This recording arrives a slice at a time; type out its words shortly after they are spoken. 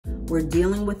we're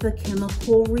dealing with a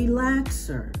chemical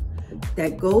relaxer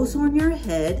that goes on your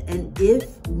head, and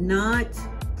if not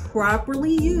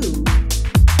properly used,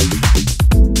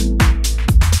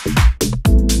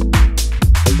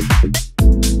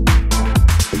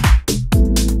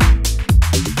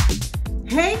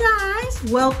 hey guys,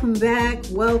 welcome back.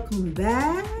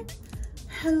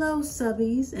 Hello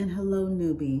subbies and hello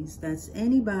newbies. That's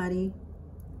anybody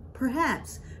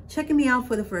perhaps checking me out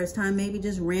for the first time, maybe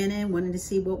just ran in, wanted to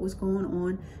see what was going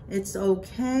on. It's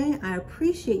okay. I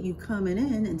appreciate you coming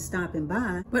in and stopping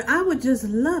by, but I would just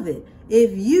love it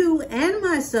if you and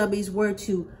my subbies were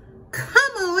to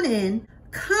come on in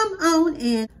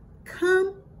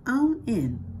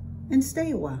and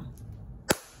stay a while.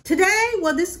 Today,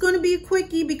 well, this is going to be a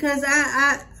quickie because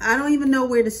I don't even know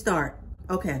where to start.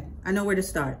 Okay, I know where to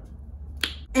start.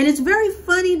 And it's very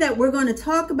funny that we're going to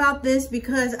talk about this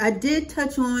because I did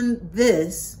touch on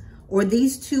this, or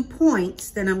these 2 points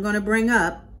that I'm going to bring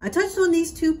up. I touched on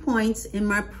these 2 points in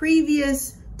my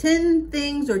previous 10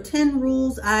 things or 10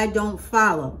 rules I don't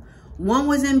follow. One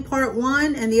was in part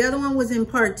 1 and the other one was in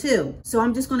part 2. So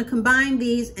I'm just going to combine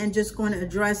these and just going to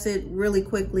address it really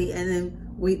quickly, and then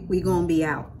we going to be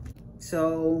out.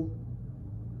 So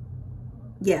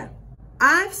yeah,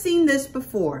 I've seen this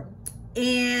before.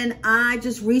 And I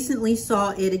just recently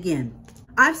saw it again.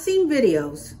 I've seen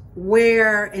videos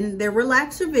where, and they're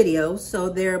relaxer videos, so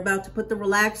they're about to put the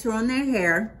relaxer on their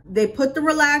hair. They put the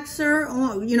relaxer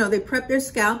on, you know, they prep their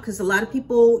scalp, because a lot of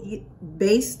people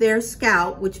base their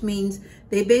scalp, which means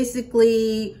they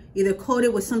basically either coat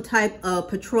it with some type of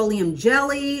petroleum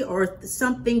jelly or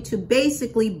something to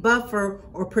basically buffer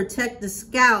or protect the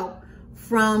scalp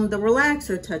from the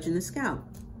relaxer touching the scalp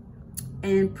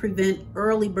and prevent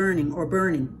early burning or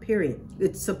burning, period.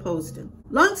 It's supposed to.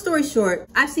 Long story short,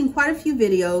 I've seen quite a few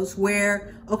videos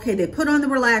where, okay, they put on the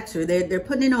relaxer, they're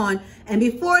putting it on, and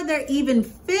before they're even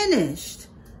finished,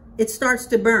 it starts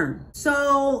to burn.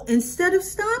 So instead of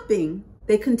stopping,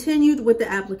 they continued with the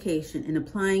application and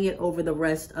applying it over the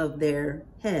rest of their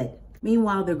head.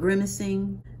 Meanwhile, they're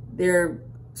grimacing, they're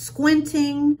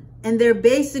squinting, and they're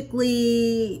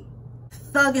basically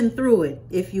thugging through it,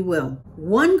 if you will.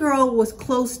 One girl was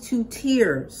close to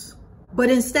tears, but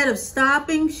instead of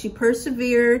stopping, she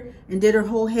persevered and did her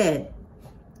whole head.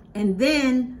 And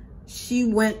then she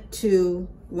went to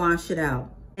wash it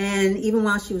out. And even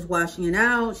while she was washing it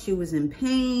out, she was in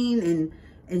pain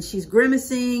and she's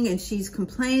grimacing and she's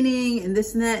complaining and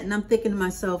this and that. And I'm thinking to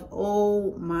myself,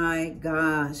 oh my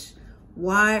gosh,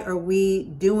 why are we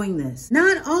doing this?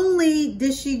 Not only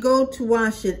did she go to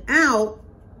wash it out,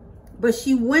 but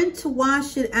she went to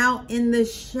wash it out in the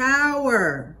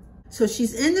shower. So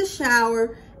she's in the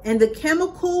shower and the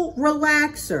chemical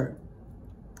relaxer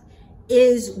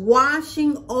is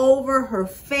washing over her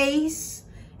face,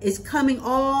 is coming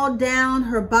all down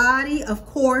her body, of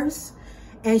course.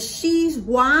 And she's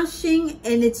washing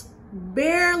and it's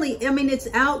barely, I mean, it's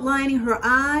outlining her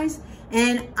eyes.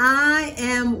 And I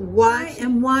am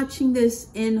watching this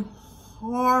in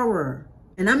horror.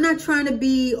 And I'm not trying to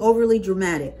be overly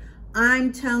dramatic.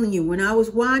 I'm telling you, when I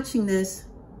was watching this,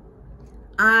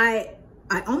 I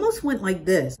almost went like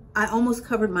this. I almost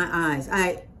covered my eyes.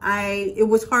 It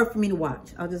was hard for me to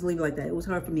watch. I'll just leave it like that. It was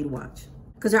hard for me to watch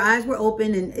because her eyes were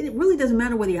open, and it really doesn't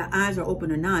matter whether your eyes are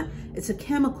open or not. It's a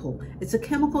chemical. It's a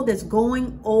chemical that's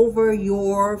going over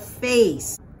your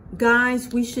face.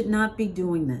 Guys, we should not be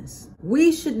doing this.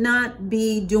 We should not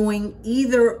be doing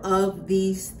either of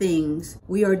these things.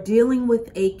 We are dealing with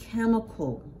a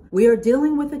chemical. We are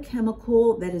dealing with a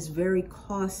chemical that is very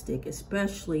caustic,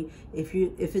 especially if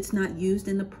it's not used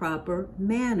in the proper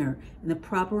manner, in the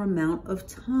proper amount of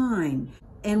time,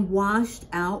 and washed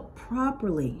out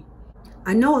properly.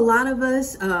 I know a lot of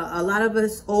us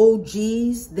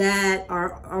OGs that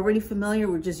are already familiar,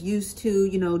 we're just used to,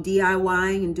 you know,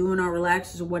 DIYing and doing our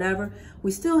relaxers or whatever.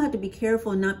 We still have to be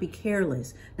careful and not be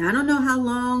careless. Now, I don't know how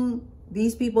long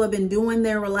these people have been doing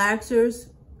their relaxers.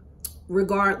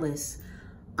 Regardless,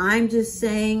 I'm just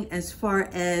saying, as far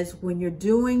as when you're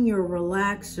doing your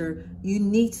relaxer, you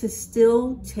need to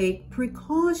still take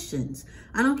precautions.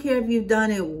 I don't care if you've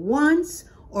done it once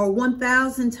or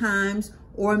 1,000 times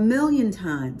or 1,000,000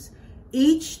 times.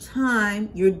 Each time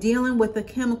you're dealing with a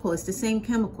chemical, it's the same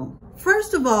chemical.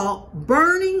 First of all,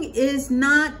 burning is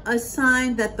not a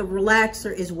sign that the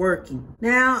relaxer is working.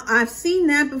 Now, I've seen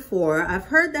that before. I've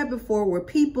heard that before, where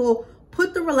people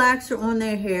put the relaxer on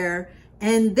their hair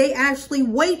and they actually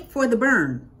wait for the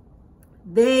burn.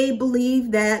 They believe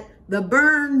that the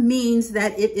burn means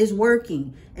that it is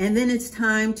working, and then it's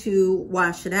time to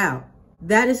wash it out.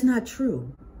 That is not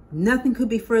true. Nothing could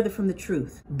be further from the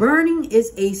truth. Burning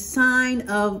is a sign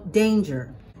of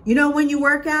danger. You know, when you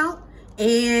work out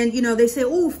and, you know, they say,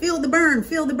 oh, feel the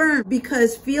burn,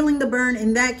 because feeling the burn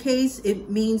in that case, it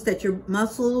means that your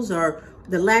muscles or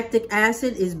the lactic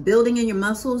acid is building in your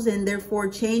muscles and therefore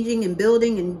changing and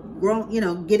building and growing, you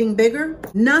know, getting bigger.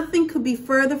 Nothing could be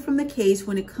further from the case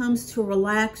when it comes to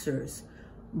relaxers.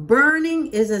 Burning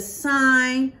is a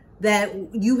sign that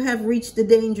you have reached the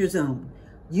danger zone.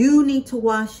 You need to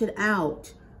wash it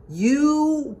out.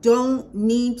 You don't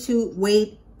need to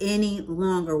wait any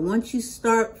longer. Once you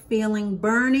start feeling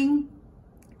burning,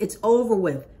 it's over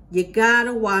with. You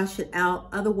gotta wash it out.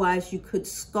 Otherwise, you could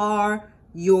scar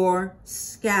your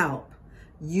scalp.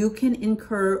 You can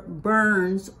incur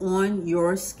burns on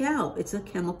your scalp. It's a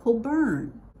chemical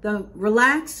burn. The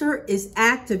relaxer is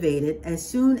activated as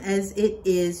soon as it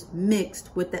is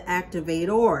mixed with the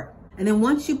activator. And then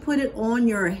once you put it on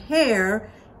your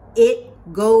hair, it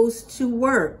goes to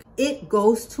work. It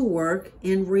goes to work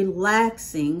in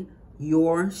relaxing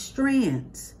your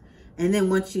strands. And then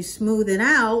once you smooth it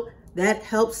out, that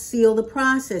helps seal the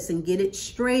process and get it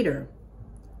straighter.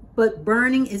 But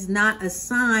burning is not a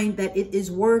sign that it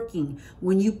is working.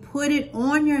 When you put it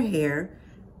on your hair,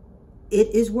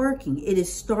 it is working. It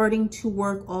is starting to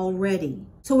work already.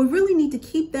 So we really need to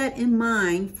keep that in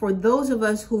mind for those of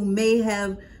us who may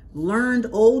have learned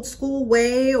old school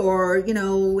way or, you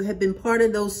know, have been part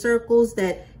of those circles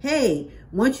that, hey,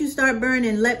 once you start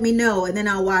burning, let me know and then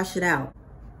I'll wash it out.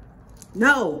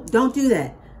 No, don't do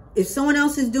that. If someone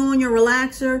else is doing your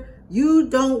relaxer, you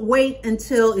don't wait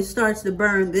until it starts to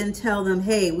burn, then tell them,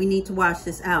 hey, we need to wash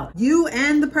this out. You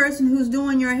and the person who's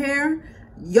doing your hair,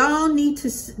 y'all need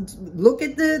to look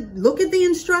at the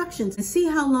instructions and see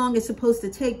how long it's supposed to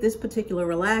take this particular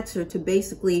relaxer to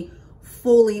basically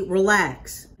fully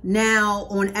relax. Now,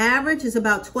 on average, it's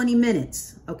about 20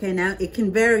 minutes. Okay, now it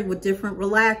can vary with different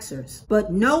relaxers,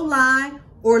 but no lie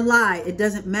or lie, it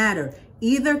doesn't matter.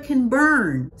 Either can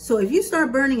burn. So if you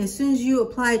start burning as soon as you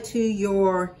apply it to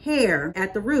your hair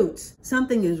at the roots,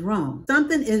 something is wrong.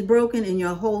 Something is broken in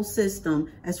your whole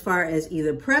system as far as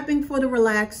either prepping for the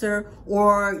relaxer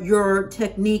or your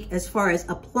technique as far as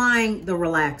applying the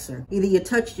relaxer. Either you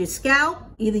touched your scalp,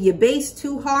 either you based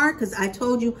too hard, because I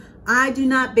told you I do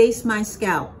not base my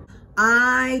scalp.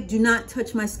 I do not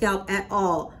touch my scalp at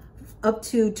all. Up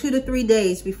to 2 to 3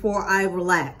 days before I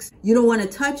relax. You don't want to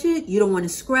touch it. You don't want to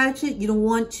scratch it. You don't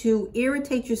want to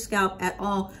irritate your scalp at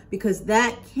all because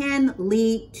that can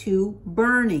lead to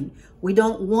burning. We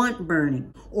don't want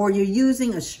burning. Or you're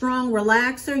using a strong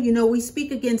relaxer. You know, we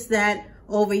speak against that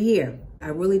over here. I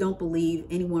really don't believe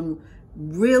anyone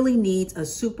really needs a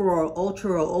super or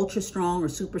ultra strong or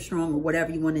super strong or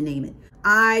whatever you want to name it.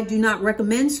 I do not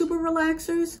recommend super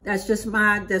relaxers. That's just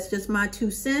my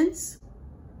 2 cents.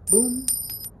 Boom,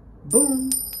 boom.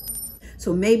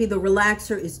 So maybe the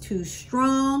relaxer is too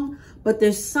strong, but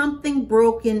there's something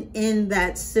broken in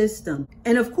that system.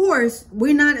 And of course,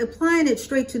 we're not applying it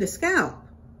straight to the scalp.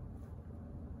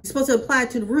 You're supposed to apply it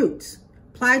to the roots.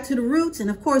 Apply it to the roots. And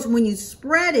of course, when you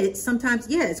spread it, sometimes,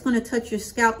 yeah, it's going to touch your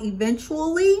scalp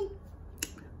eventually,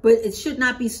 but it should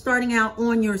not be starting out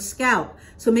on your scalp.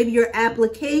 So maybe your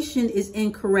application is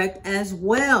incorrect as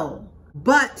well.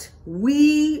 But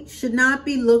we should not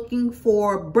be looking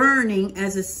for burning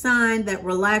as a sign that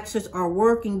relaxers are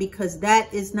working because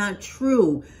that is not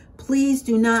true. Please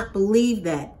do not believe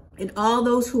that. And all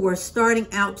those who are starting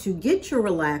out to get your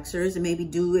relaxers and maybe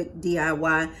do it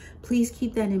DIY, please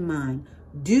keep that in mind.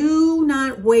 Do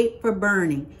not wait for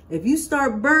burning. If you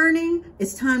start burning,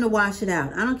 it's time to wash it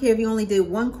out. I don't care if you only did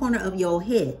 1 corner of your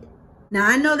head. Now,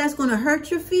 I know that's going to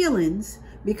hurt your feelings,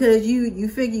 because you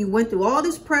figure you went through all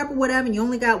this prep or whatever and you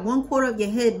only got 1/4 of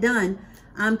your head done.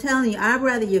 I'm telling you, I'd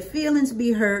rather your feelings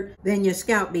be hurt than your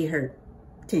scalp be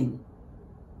hurting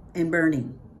and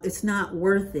burning. It's not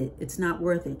worth it. It's not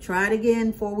worth it. Try it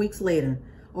again 4 weeks later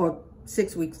or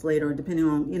 6 weeks later, depending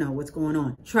on, you know, what's going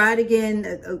on. Try it again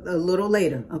a little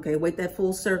later. Okay, wait that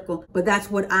full circle. But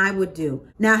that's what I would do.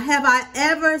 Now, have I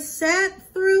ever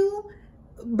sat through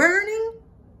burning?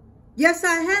 Yes,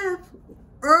 I have.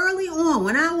 Early on,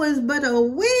 when I was but a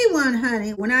wee one, honey,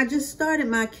 when I just started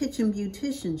my kitchen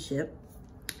beauticianship,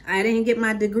 I didn't get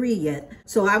my degree yet.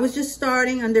 So I was just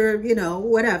starting under, you know,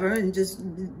 whatever, and just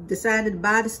decided to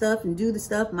buy the stuff and do the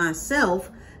stuff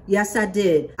myself. Yes, I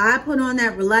did. I put on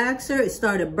that relaxer. It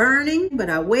started burning,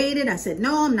 but I waited. I said,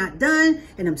 no, I'm not done.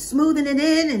 And I'm smoothing it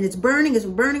in, and it's burning. It's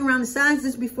burning around the sides.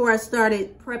 This is before I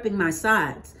started prepping my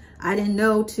sides. I didn't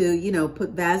know to, you know,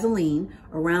 put Vaseline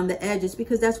around the edges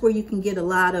because that's where you can get a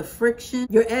lot of friction.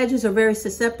 Your edges are very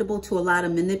susceptible to a lot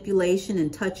of manipulation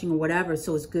and touching or whatever.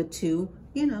 So it's good to,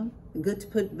 you know, good to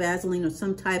put Vaseline or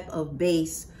some type of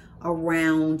base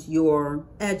around your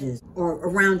edges or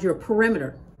around your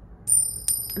perimeter.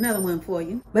 Another one for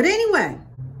you. But anyway,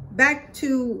 back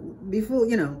to before,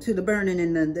 you know, to the burning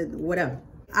and the whatever.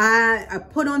 I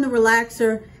put on the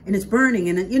relaxer and it's burning,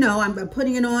 and you know, I'm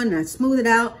putting it on and I smooth it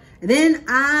out. And then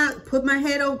I put my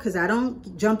head over, because I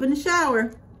don't jump in the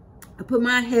shower. I put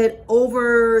my head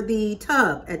over the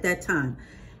tub at that time.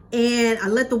 And I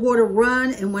let the water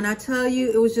run. And when I tell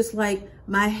you, it was just like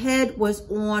my head was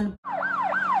on.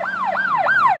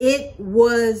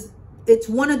 It's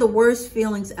one of the worst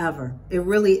feelings ever. It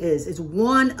really is. It's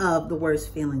one of the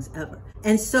worst feelings ever.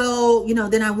 And so, you know,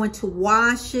 then I went to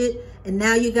wash it. And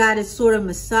now you got to sort of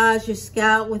massage your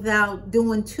scalp without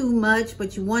doing too much,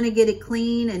 but you want to get it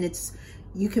clean, and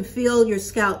you can feel your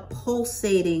scalp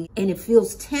pulsating and it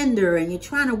feels tender, and you're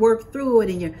trying to work through it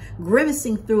and you're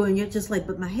grimacing through it, and you're just like,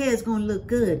 but my hair's going to look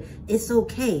good. It's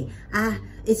okay.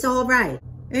 It's all right.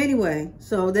 Anyway,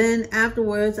 so then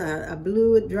afterwards I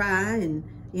blew it dry and,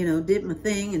 you know, did my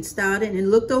thing and started, and it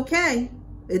looked okay.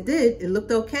 It did. It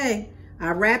looked okay.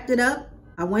 I wrapped it up.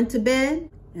 I went to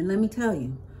bed, and let me tell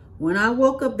you, when I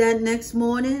woke up that next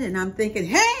morning and I'm thinking,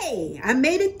 hey, I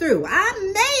made it through. I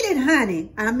made it,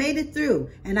 honey. I made it through.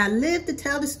 And I lived to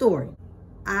tell the story.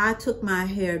 I took my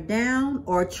hair down,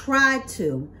 or tried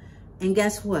to. And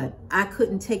guess what? I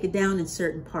couldn't take it down in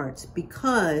certain parts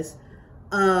because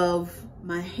of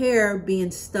my hair being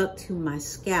stuck to my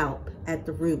scalp at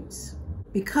the roots.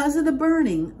 Because of the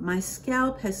burning, my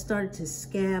scalp has started to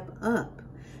scab up.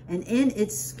 And in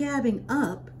its scabbing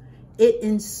up, it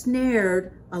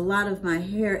ensnared a lot of my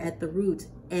hair at the roots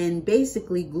and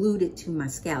basically glued it to my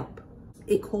scalp.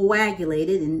 It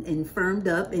coagulated and firmed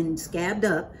up and scabbed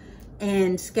up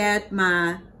and scabbed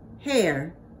my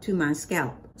hair to my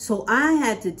scalp. So I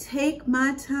had to take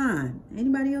my time.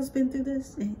 Anybody else been through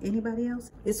this? Anybody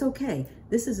else? It's okay.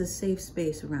 This is a safe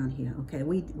space around here, okay?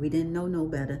 We didn't know no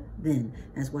better then.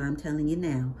 That's why I'm telling you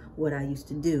now what I used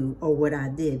to do, or what I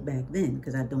did back then,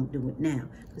 because I don't do it now.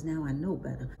 Because now I know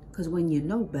better. Because when you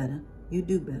know better, you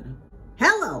do better.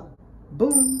 Hello.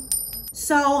 Boom.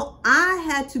 So I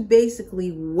had to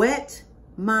basically wet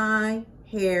my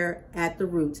hair at the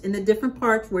roots in the different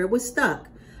parts where it was stuck.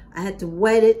 I had to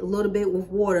wet it a little bit with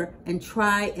water and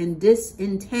try and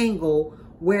disentangle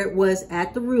where it was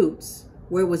at the roots,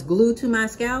 where it was glued to my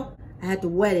scalp. I had to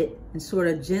wet it and sort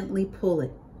of gently pull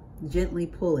it, gently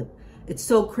pull it. It's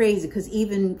so crazy because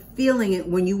even feeling it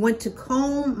when you went to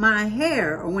comb my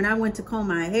hair, or when I went to comb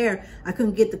my hair, I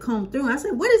couldn't get the comb through. I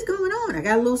said, what is going on? I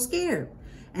got a little scared.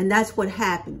 And that's what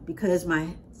happened, because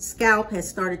my scalp has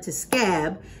started to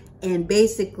scab and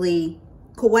basically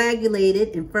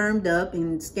coagulated and firmed up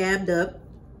and scabbed up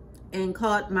and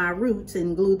caught my roots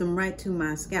and glued them right to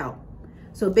my scalp.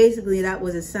 So basically that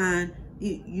was a sign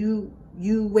you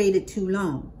waited too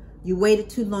long. You waited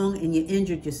too long and you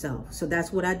injured yourself. So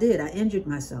that's what I did. I injured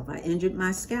myself. I injured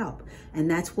my scalp. And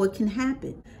that's what can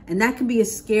happen. And that can be a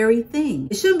scary thing.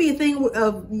 It shouldn't be a thing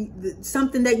of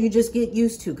something that you just get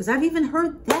used to, because I've even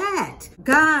heard that.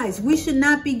 Guys, we should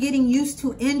not be getting used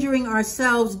to injuring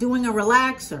ourselves doing a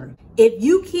relaxer. If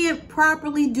you can't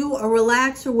properly do a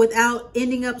relaxer without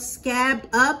ending up scabbed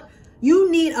up,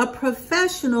 you need a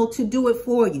professional to do it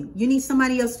for you. You need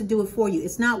somebody else to do it for you.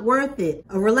 It's not worth it.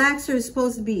 A relaxer is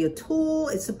supposed to be a tool.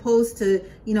 It's supposed to,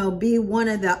 you know, be one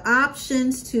of the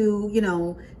options to, you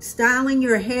know, styling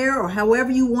your hair, or however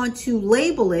you want to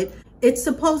label it. It's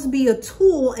supposed to be a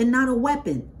tool and not a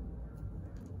weapon.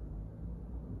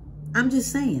 I'm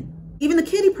just saying. Even the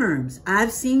kitty perms.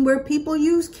 I've seen where people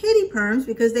use kitty perms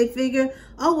because they figure,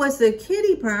 oh, it's a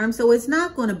kitty perm, so it's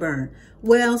not going to burn.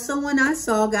 Well, someone I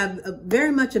saw got very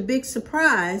much a big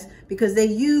surprise because they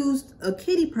used a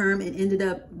kitty perm and ended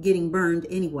up getting burned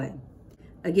anyway.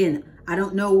 Again, I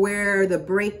don't know where the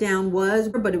breakdown was,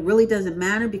 but it really doesn't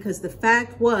matter, because the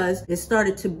fact was it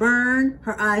started to burn.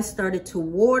 Her eyes started to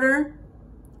water,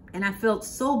 and I felt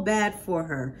so bad for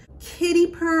her. Kitty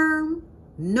perm,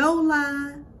 no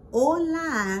lie or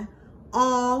lie,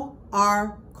 all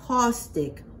are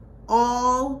caustic.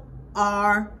 All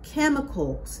are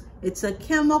chemicals. It's a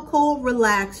chemical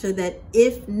relaxer that,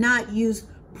 if not used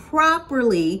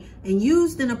properly and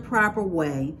used in a proper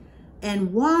way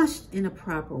and washed in a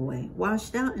proper way,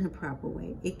 washed out in a proper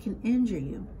way, it can injure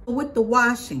you. With the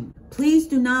washing, please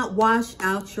do not wash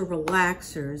out your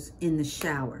relaxers in the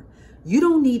shower. You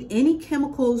don't need any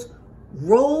chemicals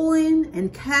rolling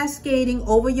and cascading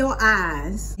over your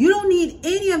eyes. You don't need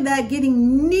any of that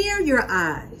getting near your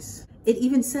eyes. It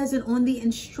even says it on the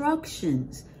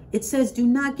instructions. It says do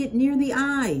not get near the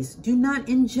eyes. Do not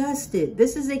ingest it.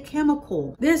 This is a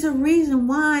chemical. There's a reason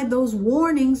why those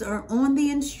warnings are on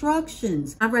the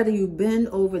instructions. I'd rather you bend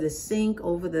over the sink,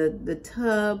 over the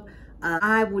tub.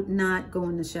 I would not go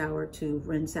in the shower to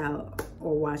rinse out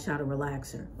or wash out a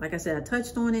relaxer. Like I said, I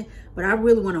touched on it, but I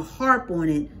really want to harp on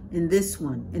it in this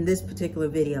one, in this particular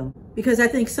video, because I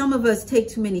think some of us take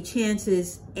too many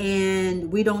chances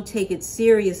and we don't take it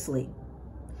seriously.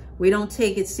 We don't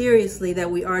take it seriously that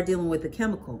we are dealing with a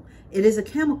chemical. It is a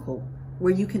chemical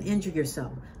where you can injure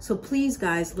yourself. So please,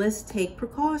 guys, let's take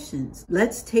precautions.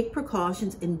 Let's take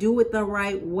precautions and do it the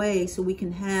right way so we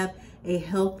can have a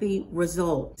healthy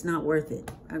result. It's not worth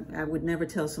it. I would never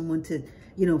tell someone to,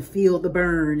 you know, feel the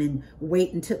burn and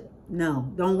wait until,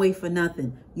 no, don't wait for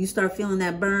nothing. You start feeling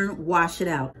that burn, wash it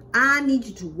out. I need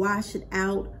you to wash it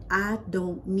out. I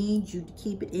don't need you to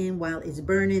keep it in while it's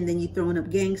burning. Then you're throwing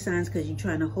up gang signs because you're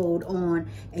trying to hold on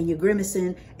and you're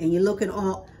grimacing and you're looking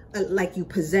all like you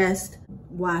possessed.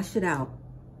 Wash it out.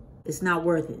 It's not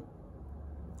worth it.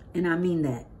 And I mean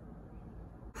that.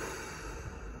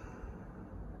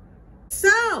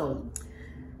 So,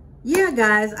 yeah,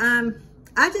 guys,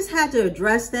 I just had to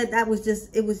address that. That was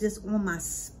just, it was just on my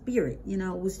spirit, you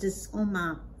know, it was just on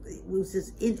my, it was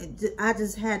just, I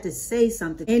just had to say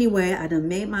something. Anyway, I done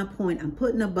made my point. I'm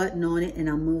putting a button on it and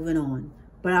I'm moving on.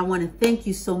 But I want to thank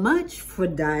you so much for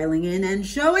dialing in and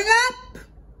showing up.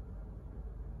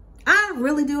 I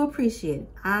really do appreciate it.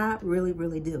 I really,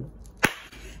 really do.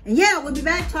 And yeah, we'll be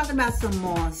back talking about some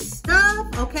more stuff.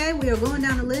 Okay, we are going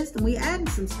down the list and we adding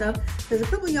some stuff because a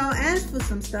couple of y'all asked for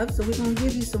some stuff, so we're gonna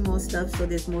give you some more stuff, so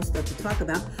there's more stuff to talk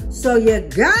about. So you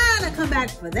gotta come back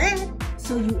for that.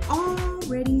 So you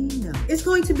already know. It's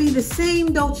going to be the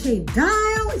same Dolce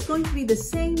dial. It's going to be the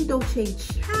same Dolce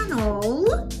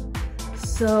channel.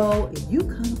 So you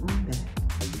come on back.